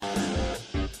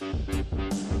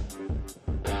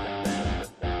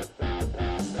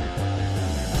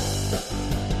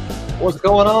What's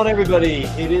going on, everybody?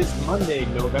 It is Monday,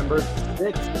 November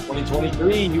 6th,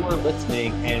 2023. You are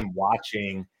listening and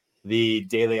watching the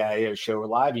Daily IAO show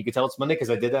live. You can tell it's Monday because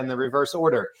I did that in the reverse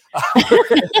order.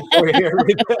 We're here.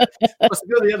 Let's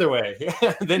go the other way.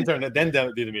 then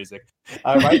do the music.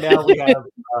 Right now we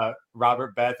have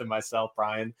Robert, Beth, and myself,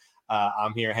 Brian.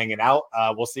 I'm here hanging out.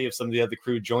 We'll see if some of the other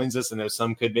crew joins us. I know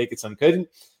some could make it, some couldn't.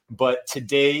 But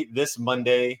today, this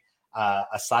Monday,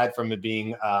 aside from it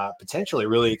being potentially a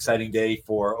really exciting day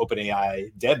for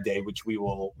OpenAI Dev Day, which we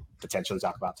will potentially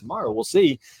talk about tomorrow, we'll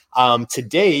see.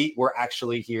 Today, we're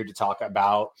actually here to talk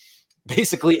about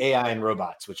basically AI and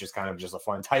robots, which is kind of just a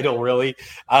fun title, really.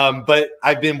 But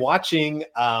I've been watching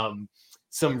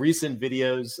some recent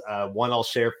videos. One I'll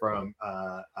share from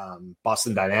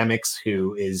Boston Dynamics,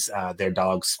 who is their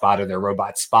dog Spot, or their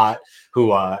robot Spot,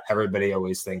 who everybody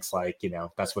always thinks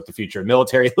that's what the future of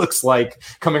military looks like,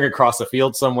 coming across a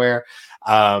field somewhere,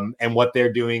 and what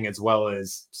they're doing, as well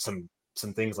as some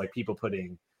things like people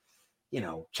putting,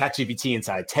 ChatGPT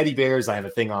inside teddy bears. I have a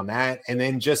thing on that. And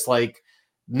then just like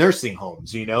nursing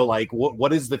homes,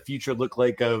 what does the future look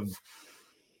like of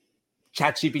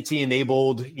ChatGPT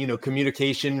enabled,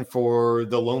 communication for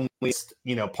the loneliest,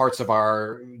 parts of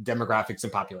our demographics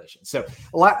and population. So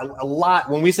a lot.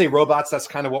 When we say robots, that's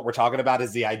kind of what we're talking about,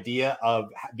 is the idea of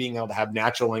being able to have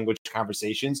natural language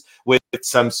conversations with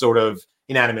some sort of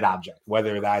inanimate object,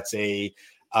 whether that's a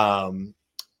Boston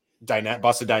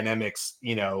Dynamics,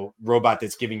 robot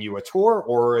that's giving you a tour,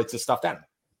 or it's a stuffed animal.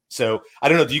 So I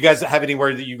don't know. Do you guys have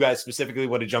anywhere that you guys specifically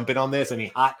want to jump in on this?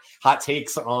 Any hot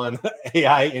takes on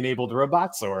AI-enabled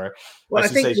robots, or well, I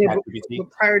think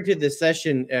prior to the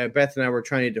session, Beth and I were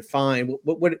trying to define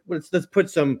let's put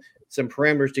some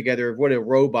parameters together of what a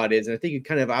robot is, and I think you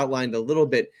kind of outlined a little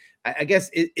bit. I guess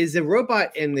is a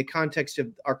robot, in the context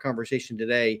of our conversation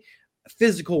today, a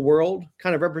physical world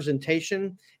kind of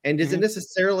representation, and does it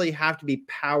necessarily have to be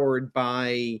powered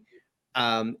by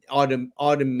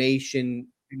automation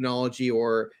technology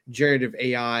or generative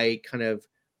AI kind of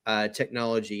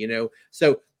technology,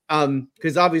 So,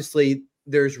 because obviously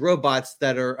there's robots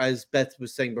that are, as Beth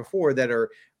was saying before, that are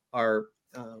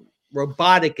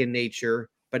robotic in nature,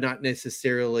 but not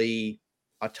necessarily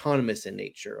autonomous in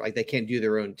nature. Like they can't do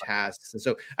their own tasks. And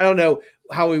so I don't know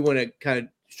how we want to kind of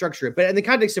structure it, but in the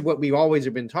context of what we've always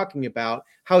been talking about,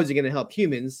 how is it going to help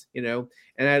humans,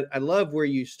 And I love where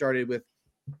you started with,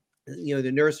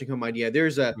 the nursing home idea.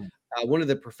 There's one of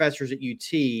the professors at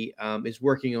UT is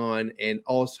working on an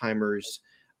Alzheimer's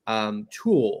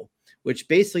tool, which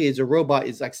basically is a robot,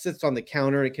 is like sits on the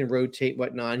counter and it can rotate,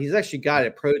 whatnot. And he's actually got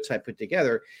a prototype put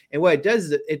together. And what it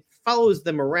does is it follows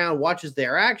them around, watches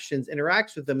their actions,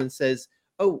 interacts with them, and says,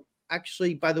 "Oh,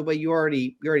 actually, by the way, you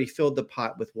already filled the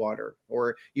pot with water,"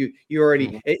 or you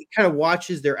already. It kind of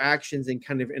watches their actions and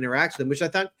kind of interacts with them, which I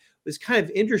thought was kind of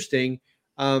interesting,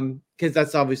 because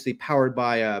that's obviously powered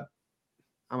by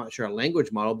I'm not sure, a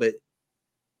language model, but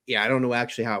yeah, I don't know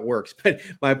actually how it works. But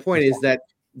my point is that,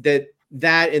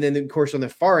 and then of course on the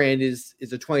far end is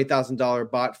a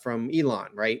 $20,000 bot from Elon,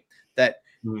 right? That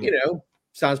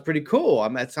sounds pretty cool.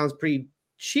 That sounds pretty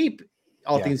cheap,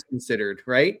 all things considered,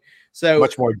 right? So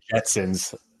much more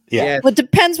Jetsons. Yeah. Well, it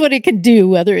depends what it can do,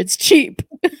 whether it's cheap,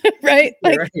 right?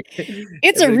 Like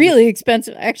it's a really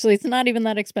expensive. Actually, it's not even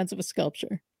that expensive a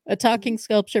sculpture. A talking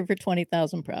sculpture for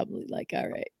 20,000, probably. Like, all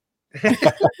right.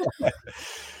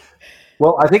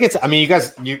 Well, I think you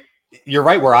guys, you're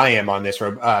right where I am on this.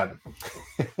 I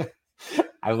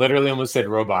literally almost said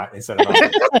robot instead of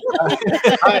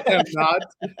I am not.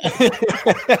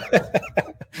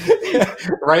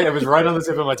 Right, it was right on the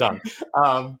tip of my tongue.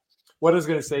 What I was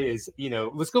going to say is,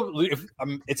 let's go.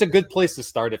 It's a good place to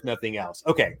start, if nothing else.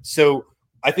 Okay, so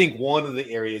I think one of the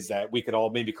areas that we could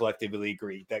all maybe collectively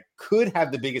agree that could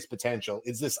have the biggest potential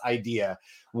is this idea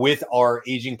with our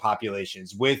aging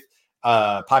populations, with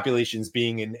populations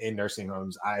being in nursing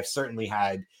homes. I've certainly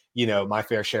had, my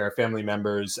fair share of family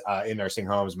members in nursing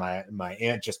homes. My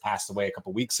aunt just passed away a couple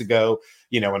of weeks ago.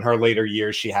 In her later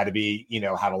years, she had to be,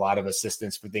 have a lot of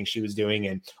assistance for things she was doing.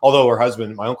 And although her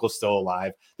husband, my uncle's still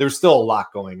alive, there's still a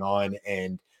lot going on.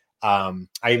 And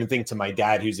I even think to my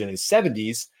dad, who's in his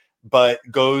 70s, but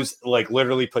goes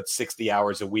literally puts 60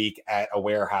 hours a week at a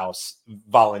warehouse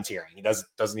volunteering. He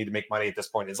doesn't need to make money at this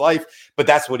point in his life, but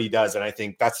that's what he does. And I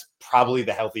think that's probably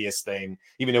the healthiest thing,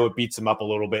 even though it beats him up a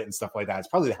little bit and stuff like that. It's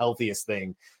probably the healthiest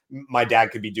thing my dad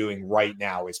could be doing right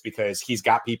now, is because he's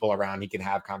got people around, he can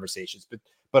have conversations,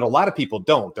 but a lot of people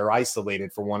don't. They're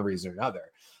isolated for one reason or another.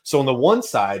 So on the one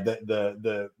side,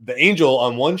 the angel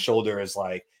on one shoulder is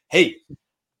like, hey,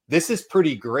 this is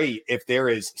pretty great if there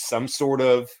is some sort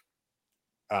of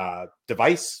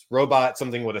device, robot,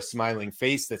 something with a smiling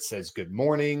face that says good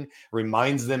morning,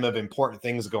 reminds them of important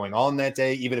things going on that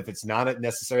day, even if it's not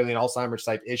necessarily an Alzheimer's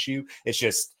type issue. It's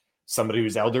just somebody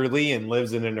who's elderly and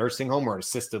lives in a nursing home or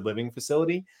assisted living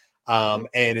facility, and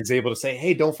is able to say,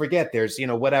 hey, don't forget, there's,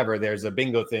 whatever, there's a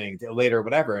bingo thing later,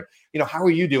 whatever. How are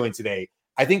you doing today?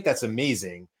 I think that's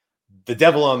amazing. The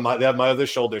devil on my other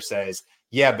shoulder says,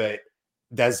 yeah, but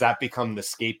does that become the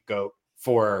scapegoat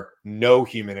for no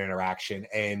human interaction?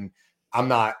 And I'm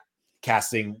not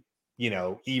casting,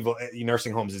 evil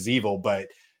nursing homes as evil, but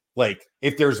like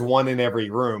if there's one in every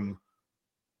room,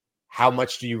 how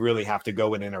much do you really have to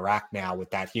go and interact now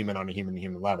with that human on a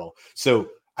human level? So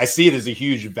I see it as a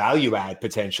huge value add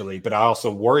potentially, but I also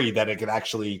worry that it could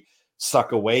actually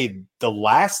suck away the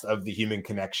last of the human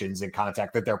connections and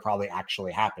contact that they're probably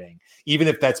actually happening, even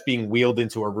if that's being wheeled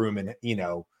into a room and,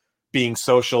 being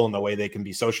social in the way they can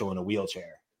be social in a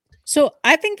wheelchair. So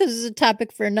I think this is a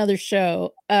topic for another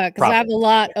show, because I have a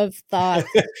lot of thoughts.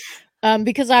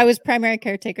 Because I was primary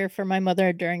caretaker for my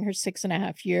mother during her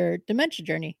 6.5-year dementia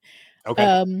journey.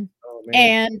 Okay.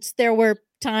 And there were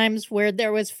times where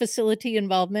there was facility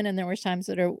involvement and there were times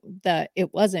that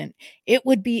it wasn't. It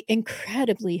would be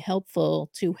incredibly helpful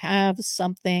to have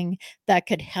something that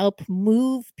could help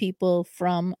move people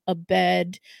from a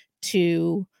bed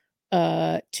to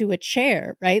a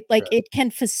chair, right? Like it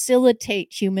can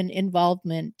facilitate human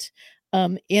involvement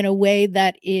in a way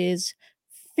that is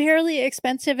fairly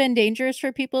expensive and dangerous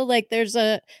for people. Like there's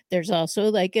also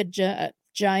like a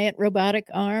giant robotic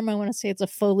arm. I want to say it's a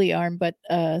Foley arm, but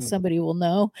somebody will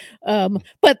know.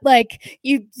 But like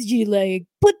you like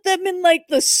put them in like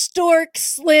the stork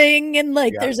sling and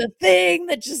like there's a thing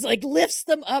that just like lifts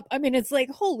them up. I mean, it's like,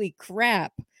 holy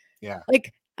crap. Yeah.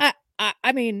 Like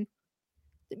I mean,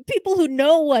 people who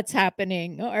know what's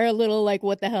happening are a little like,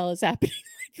 what the hell is happening?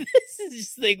 This is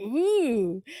just like,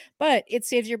 woo. But it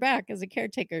saves your back as a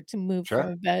caretaker to move from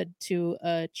a bed to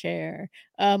a chair.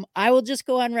 I will just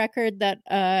go on record that,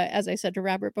 as I said to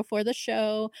Robert before the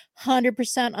show,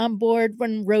 100% on board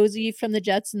when Rosie from the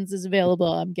Jetsons is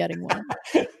available. I'm getting one.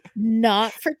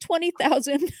 Not for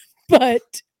 20,000,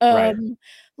 but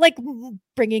like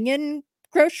bringing in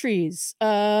groceries,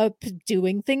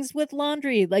 doing things with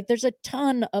laundry. Like there's a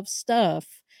ton of stuff.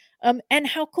 And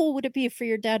how cool would it be for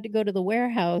your dad to go to the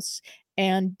warehouse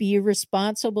and be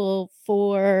responsible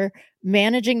for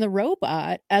managing the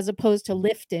robot as opposed to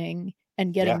lifting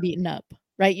and getting beaten up,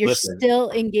 right? You're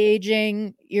still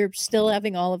engaging, you're still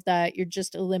having all of that. You're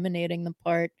just eliminating the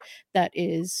part that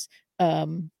is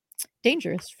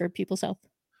dangerous for people's health.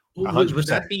 Would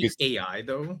that be AI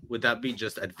though? Would that be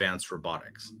just advanced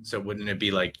robotics? So wouldn't it be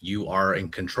like you are in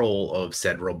control of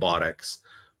said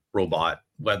robot,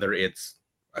 whether it's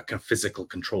a physical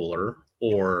controller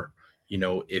or,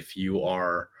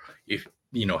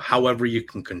 however you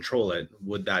can control it,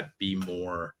 would that be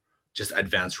more just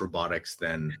advanced robotics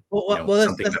than that's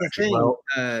the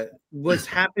thing. What's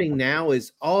happening now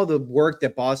is all the work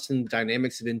that Boston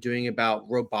Dynamics have been doing about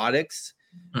robotics,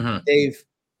 they've,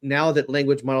 now that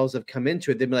language models have come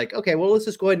into it, they've been like, okay, well, let's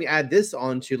just go ahead and add this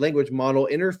onto language model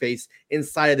interface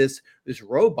inside of this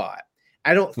robot.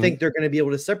 I don't think they're going to be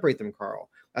able to separate them, Carl.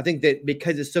 I think that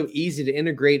because it's so easy to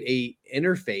integrate a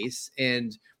interface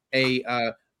and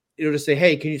it'll just say,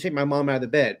 hey, can you take my mom out of the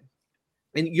bed?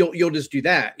 And you'll just do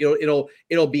that.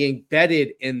 It'll be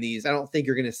embedded in these. I don't think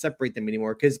you're going to separate them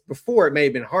anymore, because before it may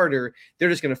have been harder. They're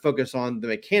just going to focus on the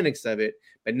mechanics of it.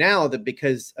 But now that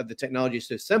because of the technology is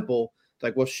so simple, it's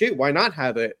like, well, shoot, why not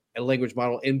have a language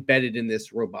model embedded in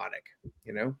this robotic,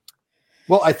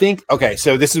 Well, I think, okay,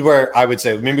 so this is where I would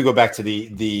say, maybe go back to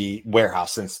the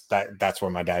warehouse, since that's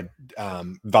where my dad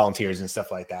volunteers and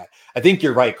stuff like that. I think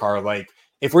you're right, Carl. Like,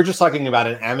 if we're just talking about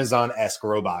an Amazon-esque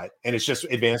robot and it's just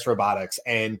advanced robotics,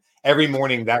 and every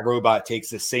morning that robot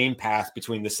takes the same path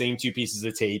between the same two pieces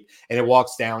of tape and it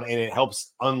walks down and it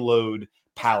helps unload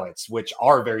pallets, which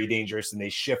are very dangerous, and they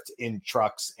shift in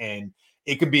trucks, and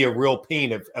it could be a real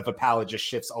pain if a pallet just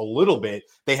shifts a little bit.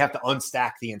 They have to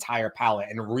unstack the entire pallet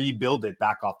and rebuild it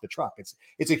back off the truck.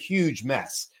 It's a huge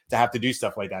mess to have to do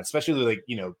stuff like that, especially like,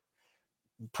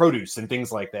 produce and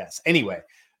things like this. Anyway,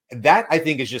 that I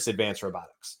think is just advanced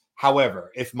robotics.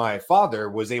 However, if my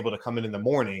father was able to come in the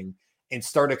morning and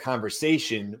start a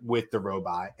conversation with the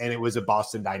robot, and it was a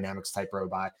Boston Dynamics type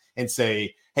robot, and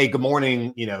say, hey, good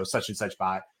morning, such and such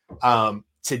bot.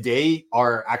 Today,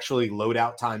 our actually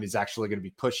loadout time is actually going to be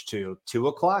pushed to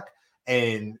 2:00.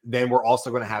 And then we're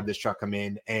also going to have this truck come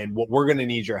in, and what we're going to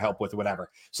need your help with, whatever.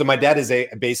 So my dad is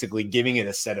basically giving it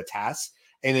a set of tasks.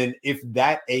 And then if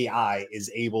that AI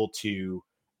is able to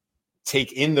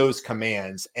take in those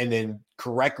commands and then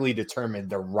correctly determine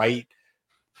the right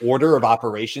order of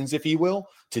operations, if you will,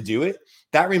 to do it.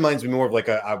 That reminds me more of like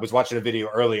I was watching a video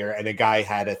earlier and a guy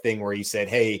had a thing where he said,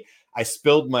 hey, I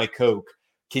spilled my Coke.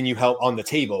 Can you help on the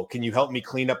table? Can you help me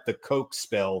clean up the Coke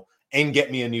spill and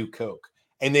get me a new Coke?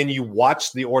 And then you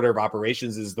watch the order of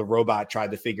operations as the robot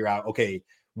tried to figure out, okay,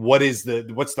 what's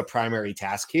the primary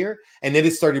task here? And then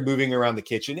it started moving around the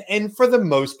kitchen. And for the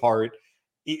most part,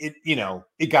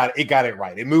 it got it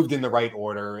right. It moved in the right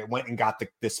order. It went and got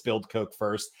the spilled Coke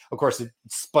first. Of course, it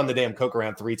spun the damn Coke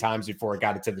around 3 times before it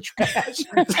got it to the trash.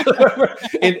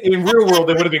 in real world,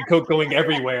 there would have been Coke going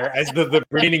everywhere as the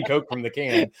remaining Coke from the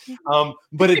can.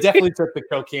 But it definitely took the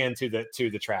Coke can to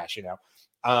the trash,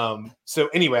 So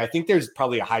anyway, I think there's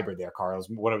probably a hybrid there, Carl.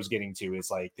 What I was getting to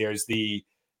is like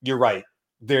you're right.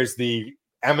 There's the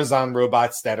Amazon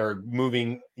robots that are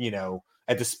moving,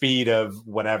 at the speed of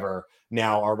whatever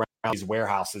now around these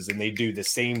warehouses, and they do the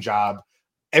same job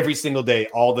every single day,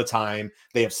 all the time.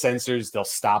 They have sensors, they'll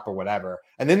stop or whatever.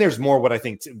 And then there's more what I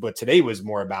think what today was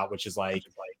more about, which is like,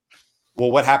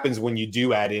 well, what happens when you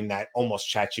do add in that almost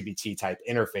ChatGPT type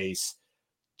interface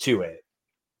to it,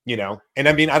 And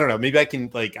I mean, I don't know, maybe I can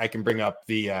bring up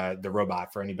the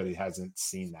robot for anybody who hasn't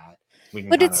seen that.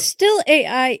 But it's still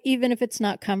AI, even if it's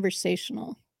not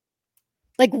conversational.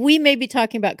 Like we may be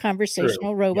talking about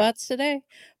conversational robots today,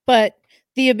 but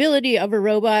the ability of a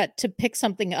robot to pick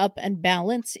something up and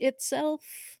balance itself,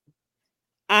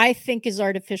 I think, is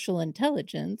artificial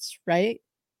intelligence, right?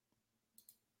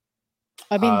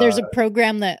 I mean, there's a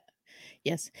program that,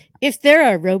 yes, if there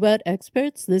are robot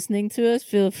experts listening to us,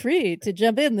 feel free to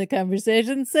jump in the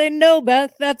conversation and say, no,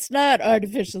 Beth, that's not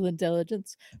artificial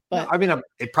intelligence. But no, I mean,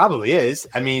 it probably is.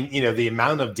 I mean, the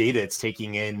amount of data it's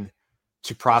taking in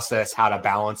to process how to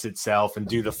balance itself and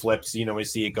do the flips, we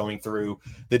see it going through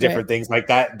the different things like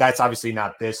that. That's obviously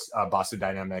not this Boston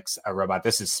Dynamics robot.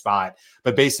 This is Spot.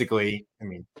 But basically, I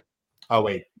mean, oh,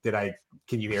 wait,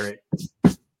 can you hear it?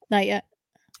 Not yet.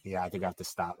 Yeah, I think I have to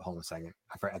stop. Hold on a second.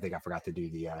 I think I forgot to do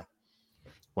the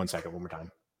 1 second, one more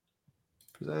time.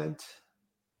 Present,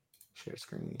 share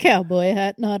screen. Cowboy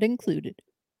hat not included.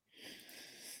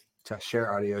 To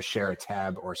share audio, share a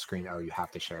tab or screen. Oh, you have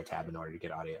to share a tab in order to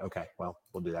get audio. Okay, well,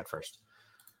 we'll do that first.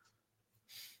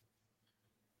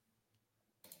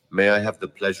 May I have the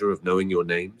pleasure of knowing your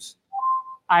names?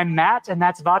 I'm Matt, and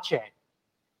that's Vache.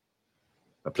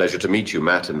 A pleasure to meet you,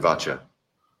 Matt and Vacha.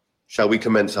 Shall we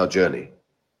commence our journey?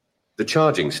 The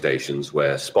charging stations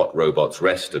where Spot robots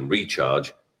rest and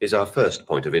recharge is our first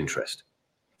point of interest.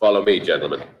 Follow me,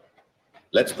 gentlemen.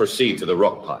 Let's proceed to the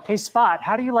rock pile. Hey, Spot,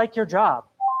 how do you like your job?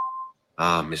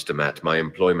 Ah, Mr. Matt, my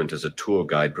employment as a tour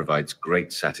guide provides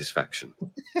great satisfaction.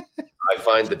 I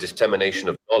find the dissemination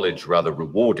of knowledge rather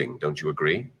rewarding, don't you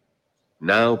agree?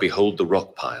 Now behold the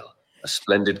rock pile, a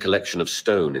splendid collection of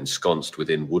stone ensconced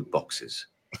within wood boxes.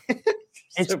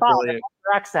 Hey, Spot, your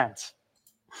accent.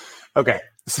 Okay,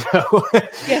 so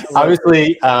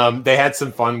obviously they had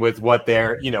some fun with what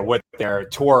their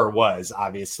tour was,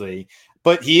 obviously,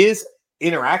 but he is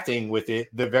interacting with it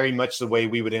very much the way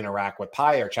we would interact with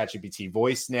Pi or ChatGPT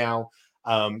voice now.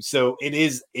 So it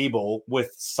is able,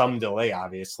 with some delay,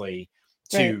 obviously,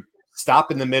 to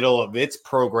stop in the middle of its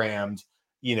programmed,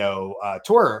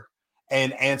 tour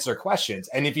and answer questions.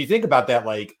 And if you think about that,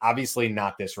 like obviously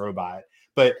not this robot,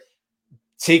 but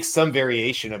take some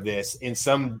variation of this in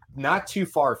some not too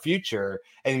far future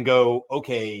and go,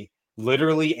 okay,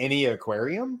 literally any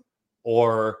aquarium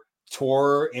or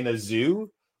tour in a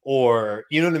zoo, or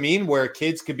you know what I mean, where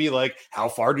kids could be like, how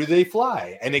far do they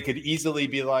fly? And it could easily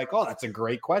be like, oh, that's a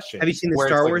great question. Have you seen the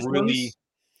Star Wars ones?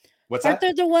 What's Aren't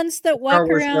that? there the ones that walk Star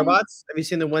Wars around? Robots? Have you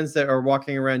seen the ones that are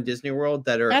walking around Disney World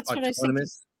that are That's what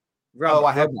autonomous? Oh,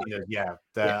 I have seen those. Yeah.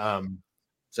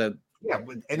 So yeah,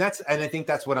 and I think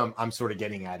that's what I'm sort of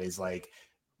getting at is like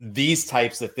these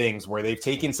types of things where they've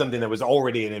taken something that was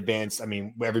already an advanced. I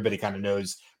mean, everybody kind of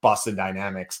knows Boston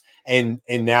Dynamics, and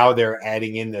now they're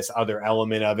adding in this other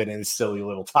element of it and a silly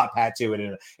little top hat to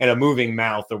it and a moving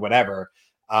mouth or whatever.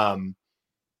 I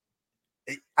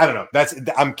don't know.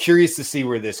 I'm curious to see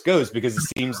where this goes, because it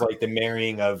seems like the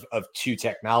marrying of two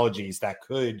technologies that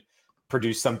could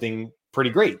produce something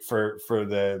pretty great for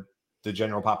the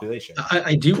general population.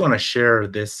 I do want to share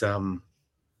this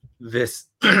this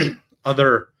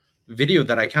other video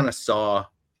that I kind of saw,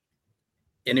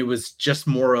 and it was just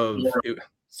more of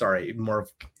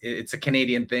it's a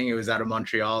Canadian thing. It was out of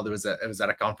Montreal. It was at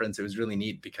a conference. It was really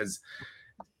neat because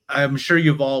I'm sure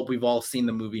we've all seen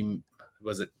the movie.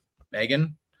 Was it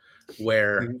Megan?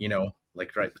 Where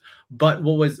right. But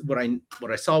what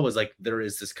I saw was like there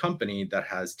is this company that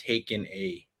has taken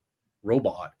a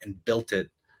robot and built it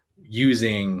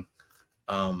using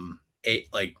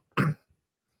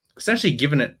essentially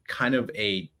given it kind of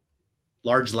a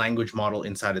large language model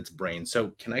inside its brain.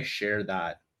 So can I share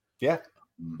that? Yeah.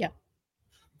 Yeah.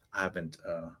 I haven't.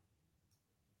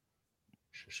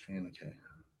 Share screen. Okay.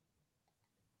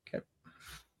 Okay.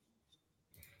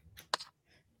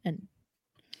 And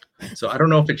so I don't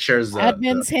know if it shares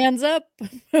admin's hands up.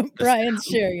 Brian's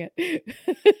sharing it.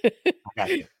 I got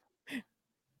you.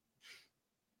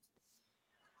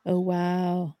 Oh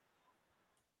wow.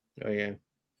 Oh yeah.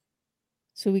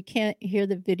 So we can't hear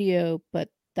the video, but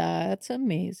that's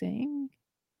amazing.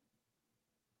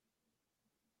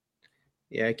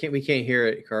 Yeah, we can't hear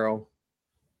it, Carl.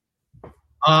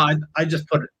 I just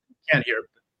put it. Can't hear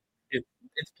it.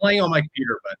 It's playing on my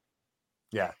computer, but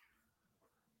yeah.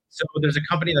 So there's a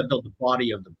company that built the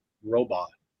body of the robot,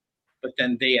 but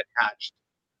then they attached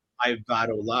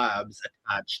Ivado Labs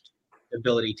attached the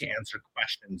ability to answer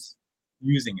questions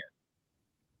using it.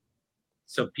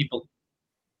 So people.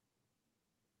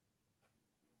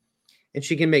 And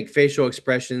she can make facial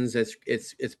expressions.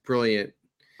 It's brilliant.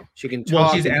 She can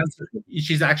talk. Well,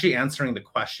 she's actually answering the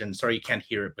question. Sorry, you can't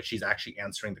hear it, but she's actually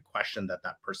answering the question that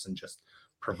person just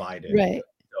provided. Right.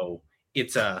 So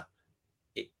it's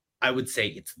I would say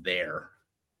it's there.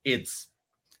 It's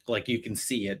like you can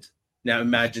see it. Now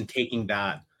imagine taking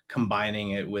that,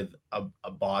 combining it with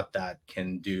a bot that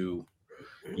can do,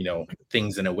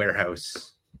 things in a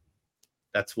warehouse.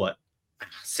 That's what,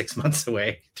 6 months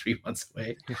away, 3 months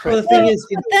away. Well, the thing is,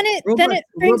 then it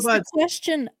brings the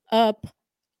question up,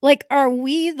 like, are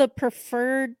we the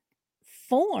preferred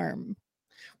form?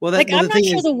 Well, I'm not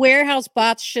sure the warehouse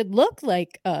bots should look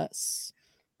like us.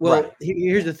 Well, right.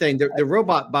 Here's the thing: the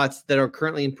robot bots that are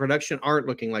currently in production aren't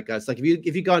looking like us. Like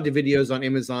if you go into videos on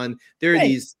Amazon, there are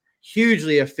these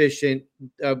hugely efficient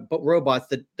robots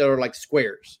that are like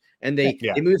squares, and they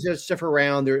move their stuff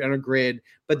around. They're on a grid.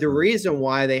 But the reason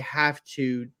why they have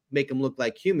to make them look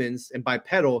like humans and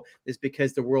bipedal is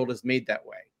because the world is made that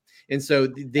way, and so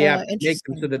they have to make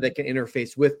them so that they can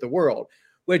interface with the world,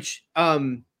 which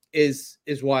is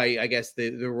why I guess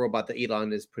the robot that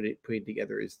Elon is putting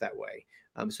together is that way.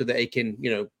 So that it can,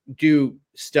 do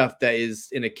stuff that is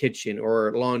in a kitchen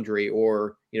or laundry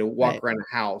or, walk around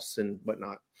a house and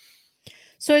whatnot.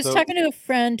 So I was talking to a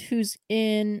friend who's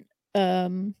in,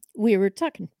 we were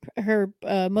talking, her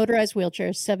motorized wheelchair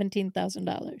is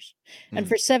 $17,000. And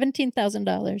for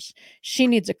 $17,000, she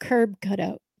needs a curb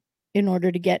cutout in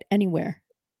order to get anywhere.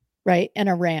 Right. And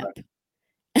a ramp.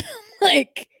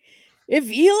 Like, if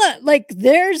Elon,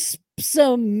 there's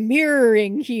some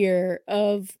mirroring here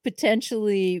of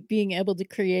potentially being able to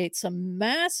create some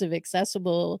massive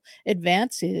accessible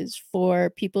advances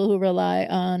for people who rely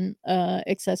on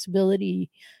accessibility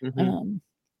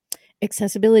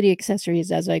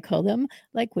accessories, as I call them,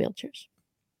 like wheelchairs.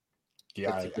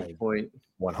 Yeah, I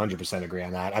 100% agree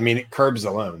on that. I mean, curbs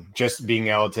alone, just being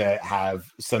able to have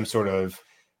some sort of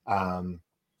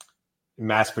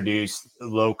mass-produced,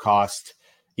 low-cost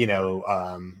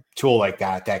tool like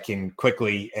that can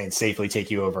quickly and safely take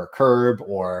you over a curb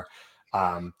or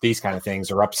these kind of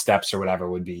things, or up steps or whatever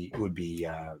would be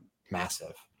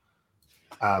massive.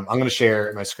 I'm going to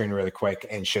share my screen really quick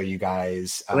and show you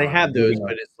guys. They have those,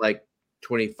 but it's like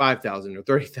 25,000 or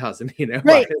 30,000,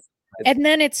 Right. And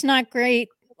then it's not great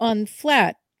on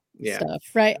flat stuff,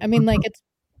 right? I mean,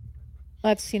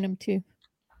 I've seen them too.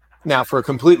 Now, for a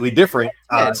completely different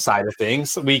side of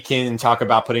things, we can talk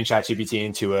about putting ChatGPT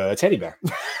into a teddy bear.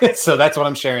 So that's what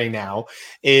I'm sharing now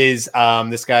is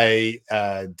this guy,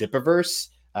 Dipiverse,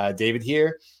 David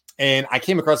here. And I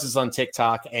came across this on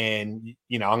TikTok, and,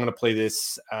 I'm going to play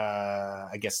this,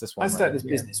 I guess this one. I started this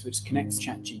business which connects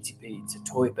ChatGPT to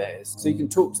toy bears. So you can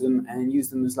talk to them and use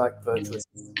them as virtual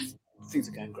assistants. Things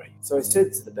are going great. So I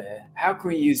said to the bear, how can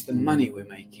we use the money we're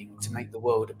making to make the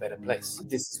world a better place?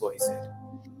 This is what he said.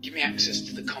 Give me access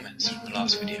to the comments from the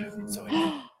last video. So I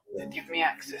did. Give me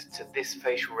access to this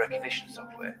facial recognition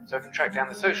software so I can track down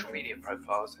the social media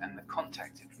profiles and the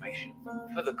contact information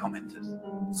for the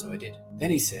commenters. So I did.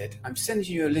 Then he said, I'm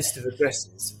sending you a list of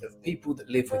addresses of people that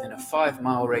live within a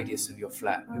 5-mile radius of your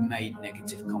flat who made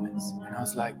negative comments. And I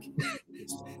was like,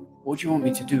 what do you want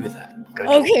me to do with that?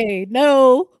 Okay,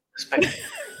 no.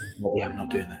 Yeah, I'm not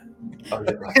doing that. I'm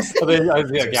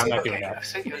not doing that. I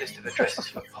sent you a list of addresses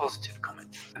for positive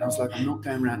comments. And I was like, I'm not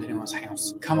going around anyone's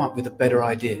house. Come up with a better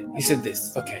idea. He said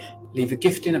this, okay, leave a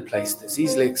gift in a place that's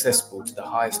easily accessible to the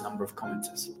highest number of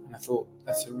commenters. And I thought,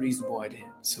 that's a reasonable idea.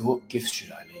 So what gifts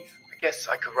should I leave? I guess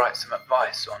I could write some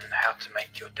advice on how to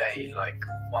make your day like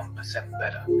 1%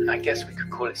 better. And I guess we could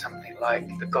call it something like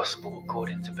the Gospel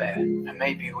According to Bear. And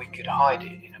maybe we could hide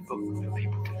it in a book for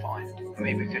people to find. And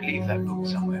maybe we could leave that book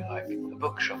somewhere like the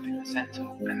bookshop in the center.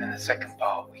 And then the second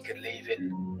part we could leave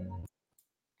in.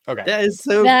 Okay. That is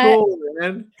so That- cool,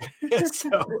 man. So,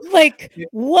 Like,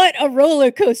 what a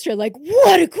roller coaster. Like,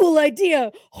 what a cool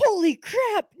idea. Holy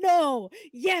crap. No.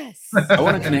 Yes. I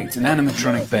want to connect an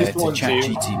animatronic bear This to one too.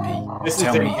 ChatGPT. This is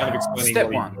Tell them me kind of how. explaining Step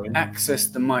what he's 1. doing. Access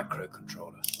the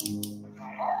microcontroller.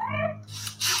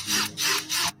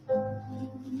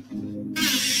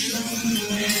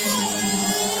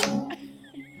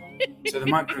 So the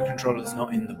microcontroller is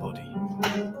not in the body.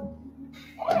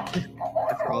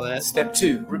 After all that. Step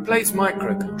 2. Replace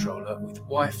microcontroller with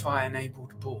Wi-Fi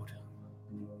enabled board.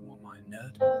 What am I, a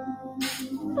nerd?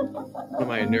 Am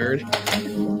I a nerd?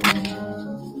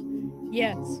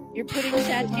 Yes. You're putting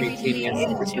ChatGPT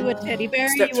into a teddy bear.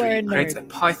 Step You are 3. a Create nerd. a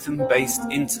Python-based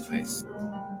interface.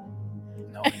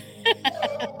 No.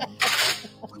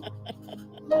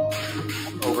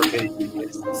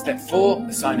 Step 4.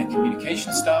 Assign a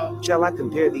communication style. Shall I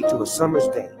compare thee to a summer's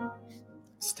day?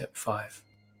 Step 5.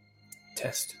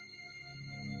 Test.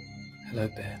 Hello,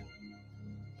 Bear.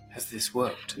 Has this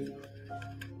worked?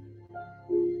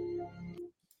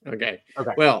 Okay.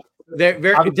 Okay. Well, they're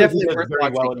very Obviously, definitely he does worth very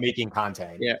watching. well at making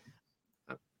content. Yeah.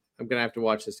 I'm gonna have to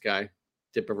watch this guy.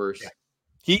 Dipiverse. Yeah.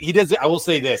 He does. I will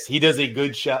say this: he does a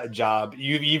good job.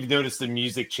 You've noticed the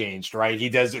music changed, right? He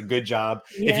does a good job.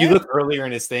 If you Yeah. look earlier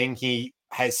in his thing, he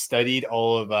has studied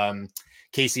all of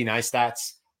Casey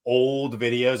Neistat's old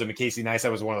videos. I mean, Casey Neistat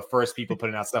was one of the first people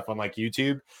putting out stuff on like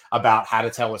YouTube about how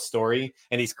to tell a story,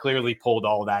 and he's clearly pulled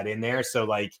all that in there. So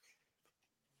like,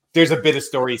 there's a bit of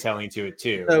storytelling to it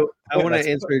too. So I want That's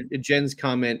to answer Jen's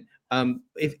comment.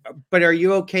 But are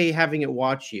you okay having it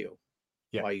watch you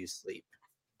while you sleep?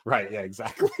 Right? Yeah,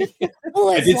 exactly. Well,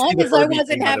 I as did see long the as I Furby wasn't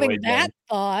thing, by the way, having that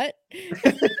thought.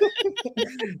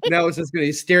 No, it's just going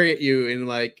to stare at you and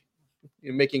like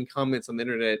making comments on the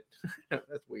internet.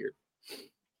 That's weird.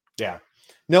 Yeah.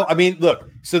 No, I mean, look,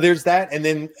 so there's that. And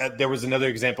then there was another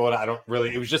example. And I don't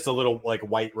really, it was just a little like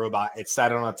white robot. It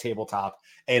sat on a tabletop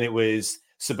and it was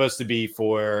supposed to be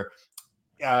for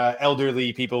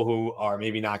elderly people who are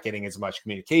maybe not getting as much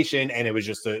communication. And it was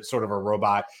just a sort of a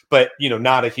robot, but, you know,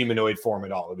 not a humanoid form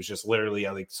at all. It was just literally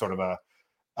like sort of a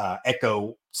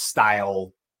Echo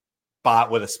style bot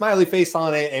with a smiley face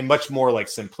on it and much more like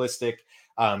simplistic.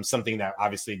 Something that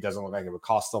obviously doesn't look like it would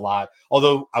cost a lot.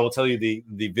 Although I will tell you the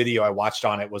video I watched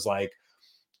on it was like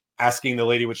asking the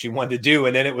lady what she wanted to do.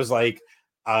 And then it was like,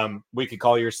 we could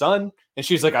call your son. And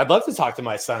she's like, I'd love to talk to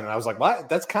my son. And I was like, what?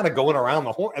 That's kind of going around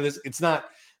the horn. And it's not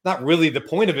really the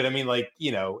point of it. I mean, like,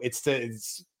 you know,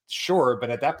 it's sure. But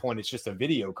at that point, it's just a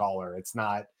video caller. It's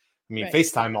not, I mean, Right.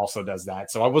 FaceTime also does that.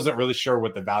 So I wasn't really sure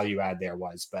what the value add there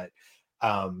was, but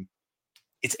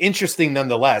it's interesting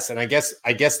nonetheless. And I guess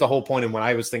the whole point of when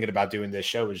I was thinking about doing this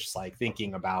show was just like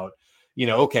thinking about, you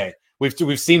know, okay,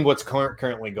 we've seen what's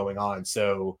currently going on.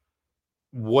 So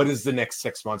what does the next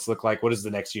 6 months look like? What does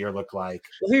the next year look like?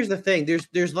 Well, here's the thing.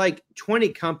 There's like 20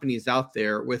 companies out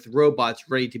there with robots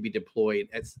ready to be deployed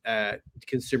as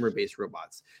consumer-based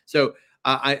robots. So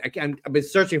I've been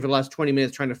searching for the last 20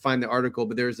 minutes trying to find the article,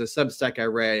 but there's a Substack I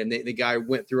read, and the guy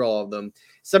went through all of them.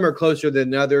 Some are closer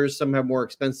than others. Some have more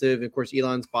expensive. Of course,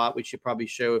 Elon's bot, we should probably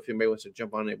show if anybody wants to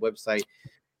jump on a website,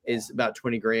 is about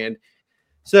 20 grand.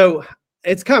 So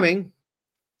it's coming.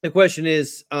 The question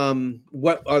is,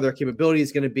 what are their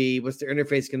capabilities going to be? What's their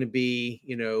interface going to be?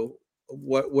 You know,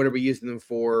 what are we using them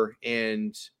for?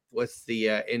 And what's the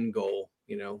end goal?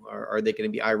 You know, are they going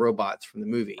to be iRobots from the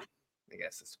movie? I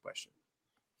guess that's the question.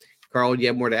 Carl, do you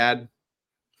have more to add?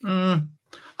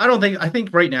 I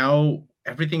think right now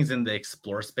everything's in the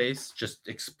explore space, just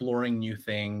exploring new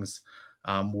things.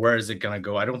 Where is it going to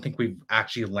go? I don't think we've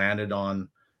actually landed on,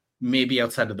 maybe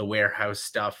outside of the warehouse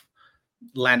stuff,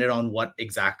 landed on what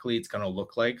exactly it's going to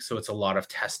look like. So it's a lot of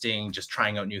testing, just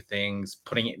trying out new things,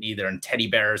 putting it either in teddy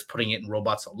bears, putting it in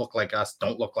robots that look like us,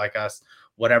 don't look like us,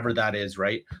 whatever that is,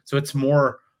 right? So it's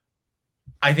more,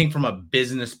 I think from a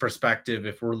business perspective,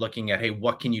 if we're looking at, hey,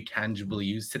 what can you tangibly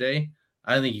use today?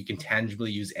 I don't think you can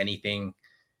tangibly use anything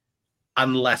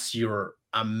unless you're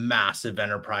a massive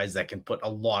enterprise that can put a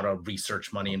lot of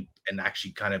research money and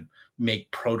actually kind of make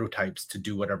prototypes to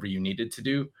do whatever you needed to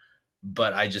do.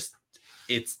 But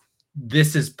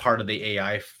this is part of the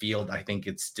AI field. I think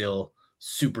it's still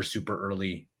super, super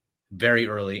early, very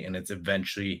early. And it's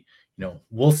eventually, you know,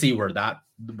 we'll see where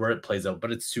it plays out,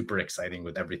 but it's super exciting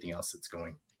with everything else that's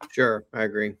going. Sure. I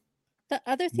agree. The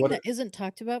other thing What that isn't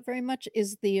talked about very much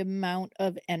is the amount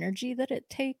of energy that it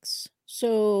takes.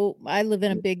 So I live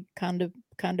in a big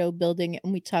condo building,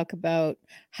 and we talk about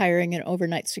hiring an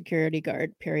overnight security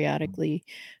guard periodically,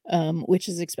 which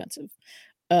is expensive.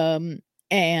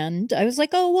 And I was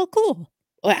like, oh well, cool.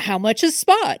 Well, how much is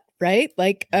spot, right?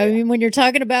 Like, I mean, when you're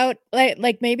talking about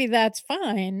like maybe that's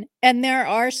fine, and there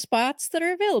are spots that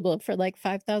are available for like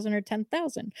 5,000 or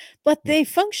 10,000, but they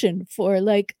function for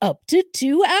like up to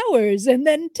 2 hours and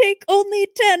then take only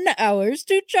 10 hours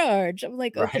to charge. I'm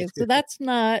like, okay, Right. so that's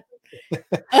not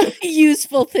a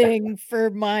useful thing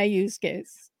for my use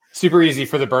case. Super easy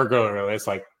for the burglar. It's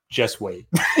like, just wait.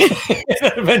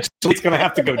 Eventually it's going to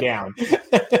have to go down.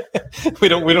 we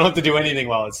don't have to do anything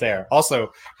while it's there.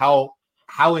 Also,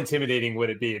 how intimidating would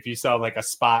it be if you saw like a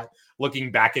spot looking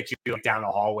back at you like down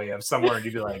a hallway of somewhere, and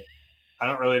you'd be like, I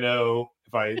don't really know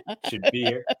if I should be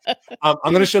here. I'm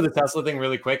going to show the Tesla thing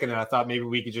really quick, and then I thought maybe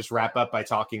we could just wrap up by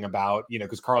talking about,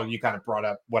 because Carl, you kind of brought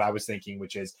up what I was thinking,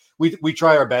 which is we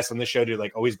try our best on this show to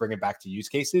like always bring it back to use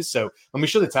cases. So let me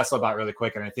show the Tesla bot really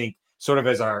quick, and I think sort of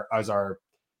as our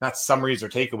not summaries or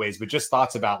takeaways, but just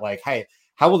thoughts about like, hey,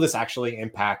 how will this actually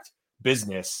impact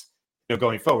business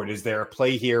going forward? Is there a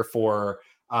play here for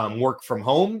work from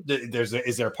home?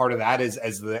 Is there a part of that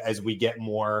as we get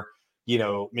more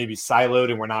maybe siloed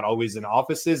and we're not always in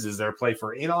offices? Is there a play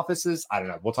for in offices? I don't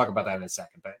know. We'll talk about that in a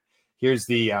second. But here's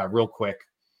the real quick,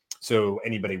 so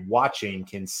anybody watching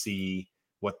can see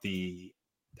what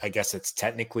I guess it's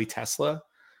technically Tesla,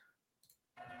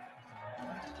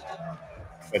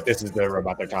 but this is the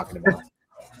robot they're talking about.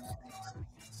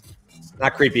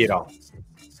 Not creepy at all.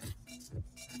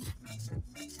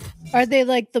 Are they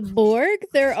like the Borg?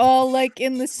 They're all like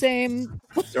in the same.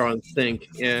 They're on sync.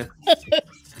 Yeah.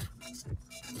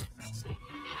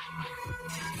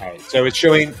 All right, so it's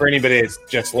showing for anybody that's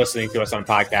just listening to us on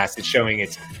podcast. It's showing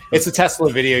it's a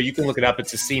Tesla video. You can look it up.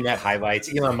 It's a CNET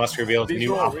highlights. Elon Musk reveals a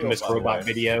new Optimus robot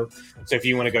video. So if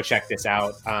you want to go check this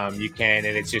out, you can.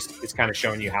 And it's kind of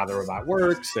showing you how the robot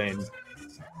works and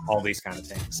all these kind of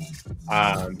things.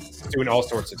 Doing all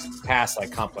sorts of tasks,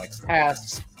 like complex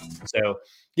tasks. So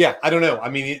yeah, I don't know. I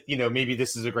mean, maybe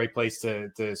this is a great place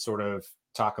to sort of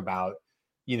talk about.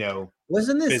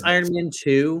 Wasn't this business. Iron Man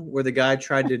 2 where the guy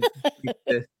tried to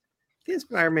it's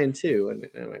Iron Man 2?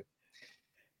 Anyway.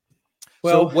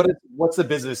 Well, what's the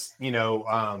business,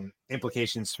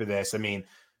 implications for this? I mean,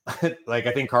 like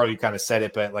I think Carl, you kind of said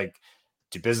it, but like,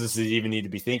 do businesses even need to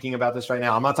be thinking about this right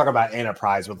now? I'm not talking about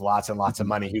enterprise with lots and lots of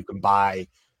money who can buy,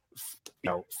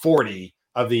 40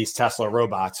 of these Tesla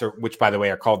robots, which by the way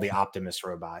are called the Optimus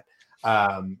robot.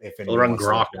 If it'll run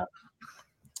Grok.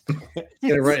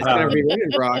 It's gonna be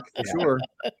running Grok for sure.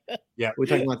 Yeah, we're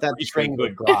talking about that. Retrain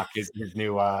good Grok is his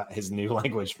new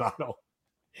language model,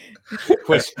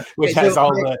 which has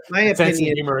all the sense of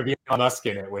humor of Elon Musk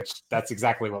in it. Which that's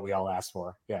exactly what we all asked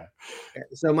for. Yeah.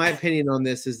 So my opinion on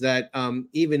this is that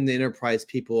even the enterprise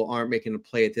people aren't making a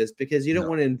play at this because you don't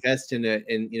want to invest in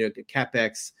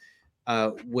capex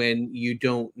when you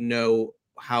don't know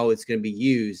how it's going to be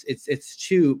used. It's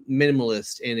too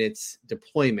minimalist in its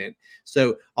deployment.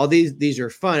 So all these are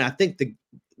fun. I think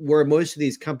where most of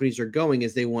these companies are going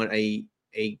is they want a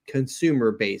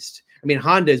consumer based. I mean,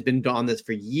 Honda has been on this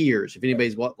for years. If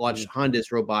anybody's watched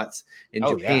Honda's robots in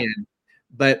Japan,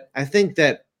 but I think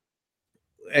that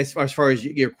as far as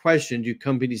your question, do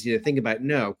companies need to think about it?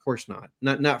 No, of course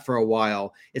not for a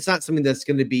while. It's not something that's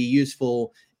going to be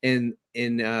useful in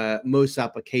most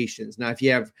applications. Now, if you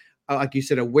have like you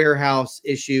said, a warehouse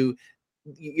issue,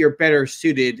 you're better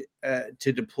suited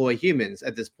to deploy humans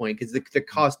at this point because the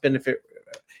cost benefit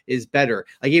is better.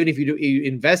 Like even if you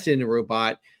invest in a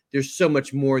robot, there's so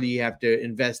much more that you have to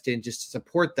invest in just to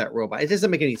support that robot. It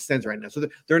doesn't make any sense right now. So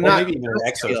they're not maybe an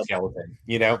exoskeleton.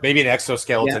 Maybe an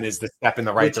exoskeleton is the step in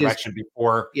the right direction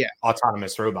before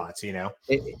autonomous robots. That's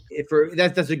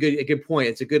a good point.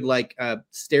 It's a good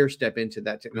stair step into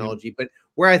that technology. Mm-hmm. But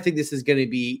where I think this is going to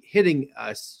be hitting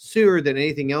us sooner than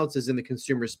anything else is in the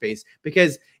consumer space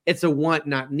because it's a want,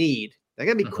 not need. That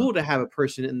gotta be cool to have a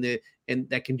person and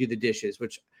that can do the dishes,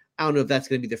 which I don't know if that's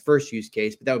going to be the first use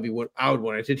case, but that would be what I would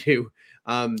want it to do.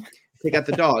 Take out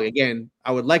the dog. Again,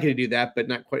 I would like it to do that, but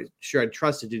not quite sure I'd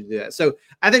trust it to do that. So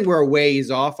I think we're a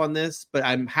ways off on this, but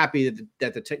I'm happy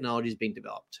that the technology is being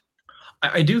developed.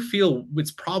 I do feel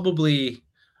it's probably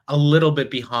a little bit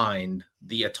behind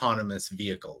the autonomous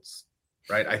vehicles,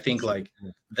 right? I think like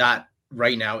that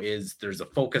right now there's a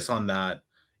focus on that.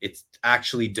 It's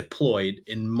actually deployed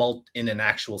in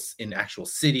actual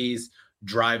cities.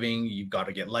 Driving, you've got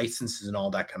to get licenses and all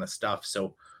that kind of stuff.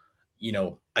 So,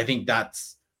 I think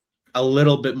that's a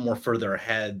little bit more further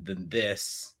ahead than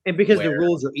this. And because the where-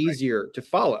 rules are easier to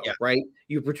follow, Yeah. right?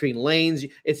 You between lanes,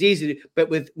 it's easy. But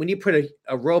when you put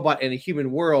a robot in a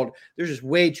human world, there's just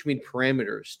way too many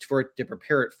parameters for it to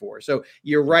prepare it for. So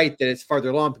you're right that it's farther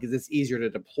along because it's easier to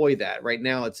deploy that. Right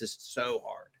now, it's just so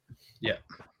hard. Yeah.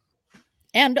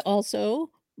 And also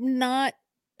not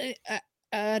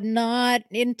not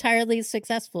entirely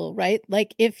successful, right?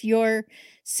 Like if your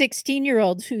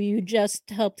 16-year-olds who you just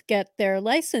helped get their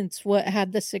license what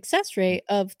had the success rate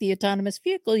of the autonomous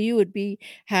vehicle, you would be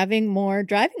having more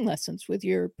driving lessons with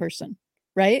your person,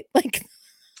 right? Like,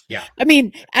 Yeah. I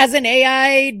mean, as an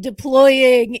AI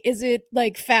deploying, is it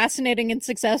like fascinating and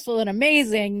successful and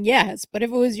amazing? Yes. But if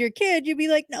it was your kid, you'd be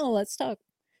like, no, let's talk.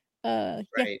 Yeah.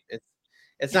 Right.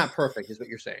 It's not perfect, is what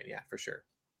you're saying. Yeah, for sure.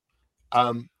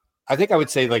 I think I would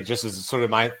say, like, just as sort of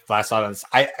my last thought on this,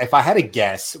 if I had a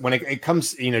guess, when it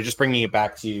comes, just bringing it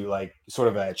back to like sort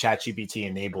of a ChatGPT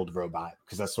enabled robot,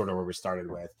 because that's sort of where we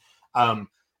started with.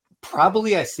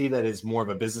 Probably I see that as more of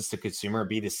a business to consumer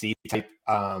B2C type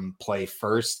play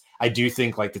first. I do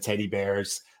think like the teddy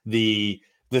bears, the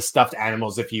stuffed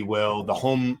animals, if you will, the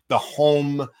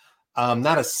home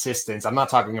not assistance. I'm not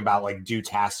talking about like do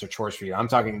tasks or chores for you. I'm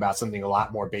talking about something a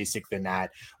lot more basic than that,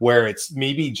 where it's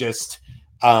maybe just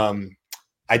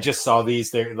I just saw these.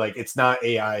 They're like, it's not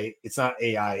AI. It's not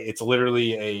AI. It's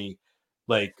literally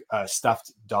a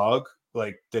stuffed dog,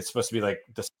 like that's supposed to be like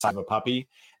the size of a puppy,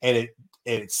 and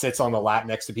it sits on the lap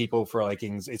next to people for like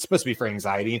it's supposed to be for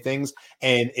anxiety and things,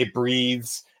 and it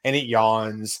breathes and it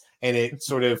yawns and it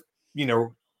sort of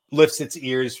lifts its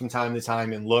ears from time to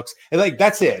time and looks, and like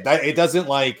that's it. It doesn't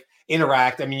like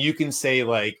interact. I mean, you can say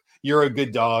like you're a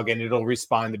good dog and it'll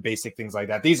respond to basic things like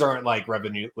that. These aren't like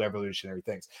revolutionary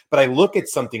things, but I look at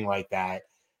something like that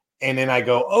and then I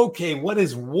go, okay, what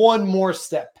is one more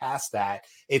step past that?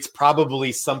 It's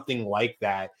probably something like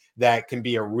that can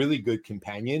be a really good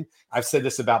companion. I've said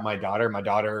this about my daughter. My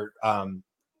daughter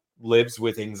lives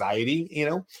with anxiety,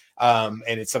 and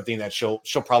it's something that she'll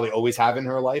probably always have in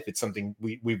her life. It's something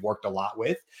we've worked a lot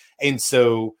with. And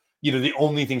so, the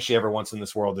only thing she ever wants in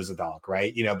this world is a dog,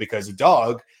 right? Because a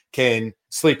dog can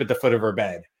sleep at the foot of her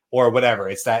bed or whatever.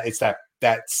 It's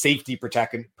that safety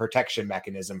protection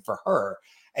mechanism for her.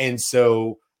 And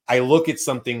so I look at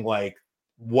something like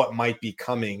what might be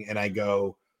coming and I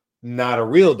go, not a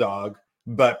real dog,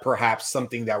 but perhaps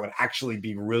something that would actually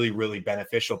be really, really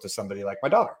beneficial to somebody like my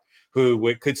daughter,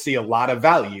 who could see a lot of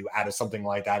value out of something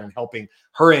like that and helping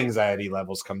her anxiety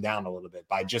levels come down a little bit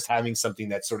by just having something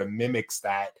that sort of mimics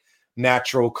that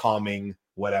natural calming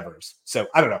whatever's. So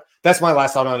I don't know. That's my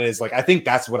last thought on it, is like, I think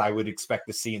that's what I would expect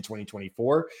to see in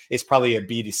 2024 is probably a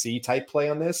B2C type play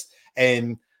on this.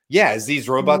 And yeah, as these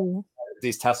robots,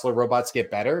 these Tesla robots get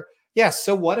better, yeah,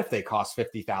 so what if they cost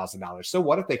 $50,000? So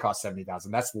what if they cost $70,000?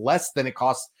 That's less than it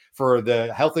costs for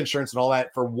the health insurance and all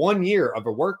that for 1 year of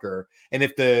a worker. And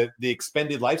if the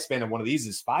expended lifespan of one of these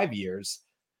is 5 years,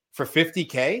 for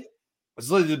 $50K, it's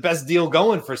literally the best deal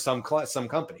going for some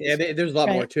companies. Yeah, there's a lot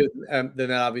more to it than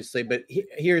that, obviously. But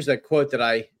here's a quote that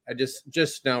I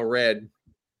just now read.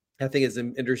 I think is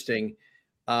interesting.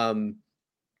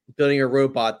 Building a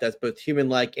robot that's both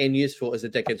human-like and useful is a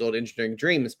decades-old engineering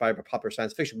dream inspired by popular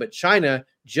science fiction. But China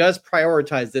just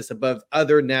prioritized this above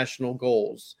other national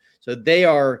goals. So they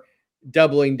are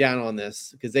doubling down on this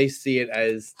because they see it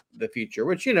as the future,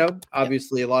 which,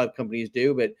 obviously a lot of companies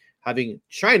do. But having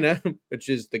China, which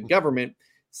is the government,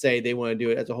 say they want to do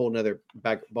it as a whole nother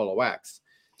ball of wax.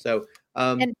 So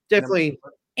definitely.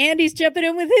 Andy's jumping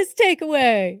in with his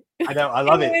takeaway. I know. I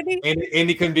love it.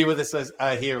 Andy couldn't be with us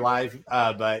here live,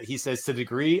 but he says, to the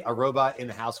degree a robot in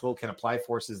the household can apply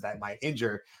forces that might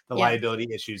injure, the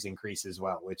liability issues increase as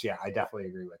well, which, yeah, I definitely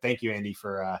agree with. Thank you, Andy,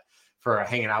 for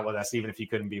hanging out with us, even if you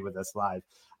couldn't be with us live.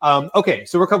 Okay,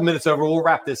 so we're a couple minutes over. We'll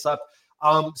wrap this up.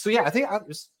 So, yeah, I think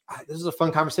this is a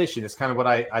fun conversation. It's kind of what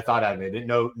I thought out of it.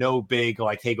 No big,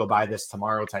 like, hey, go buy this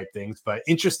tomorrow type things, but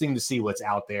interesting to see what's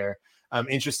out there.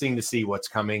 Interesting to see what's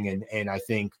coming. And I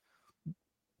think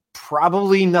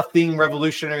probably nothing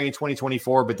revolutionary in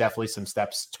 2024, but definitely some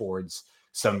steps towards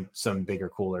some bigger,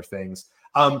 cooler things.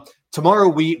 Tomorrow,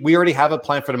 we already have a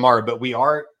plan for tomorrow, but we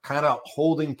are kind of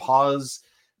holding pause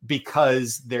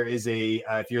because there is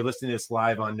if you're listening to this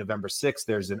live on November 6th,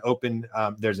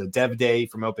 there's a dev day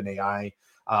from OpenAI.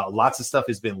 Lots of stuff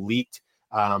has been leaked.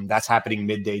 That's happening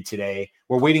midday today.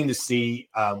 We're waiting to see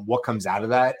what comes out of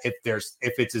that. If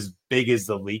it's as big as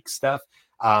the leak stuff,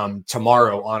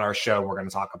 tomorrow on our show, we're going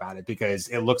to talk about it because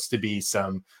it looks to be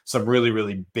some really,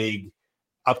 really big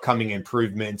upcoming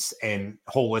improvements and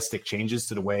holistic changes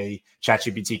to the way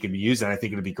ChatGPT can be used. And I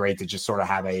think it'd be great to just sort of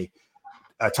have a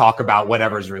talk about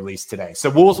whatever's released today. So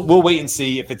we'll wait and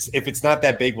see. If it's not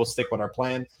that big, we'll stick with our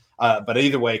plan. But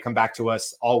either way, come back to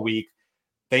us all week.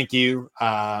 Thank you,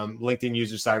 LinkedIn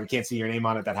user. Sorry, we can't see your name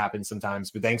on it. That happens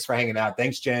sometimes. But thanks for hanging out.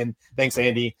 Thanks, Jen. Thanks,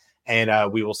 Andy.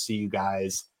 And we will see you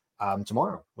guys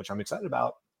tomorrow, which I'm excited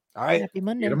about. All right. Happy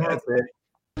Monday. That's it.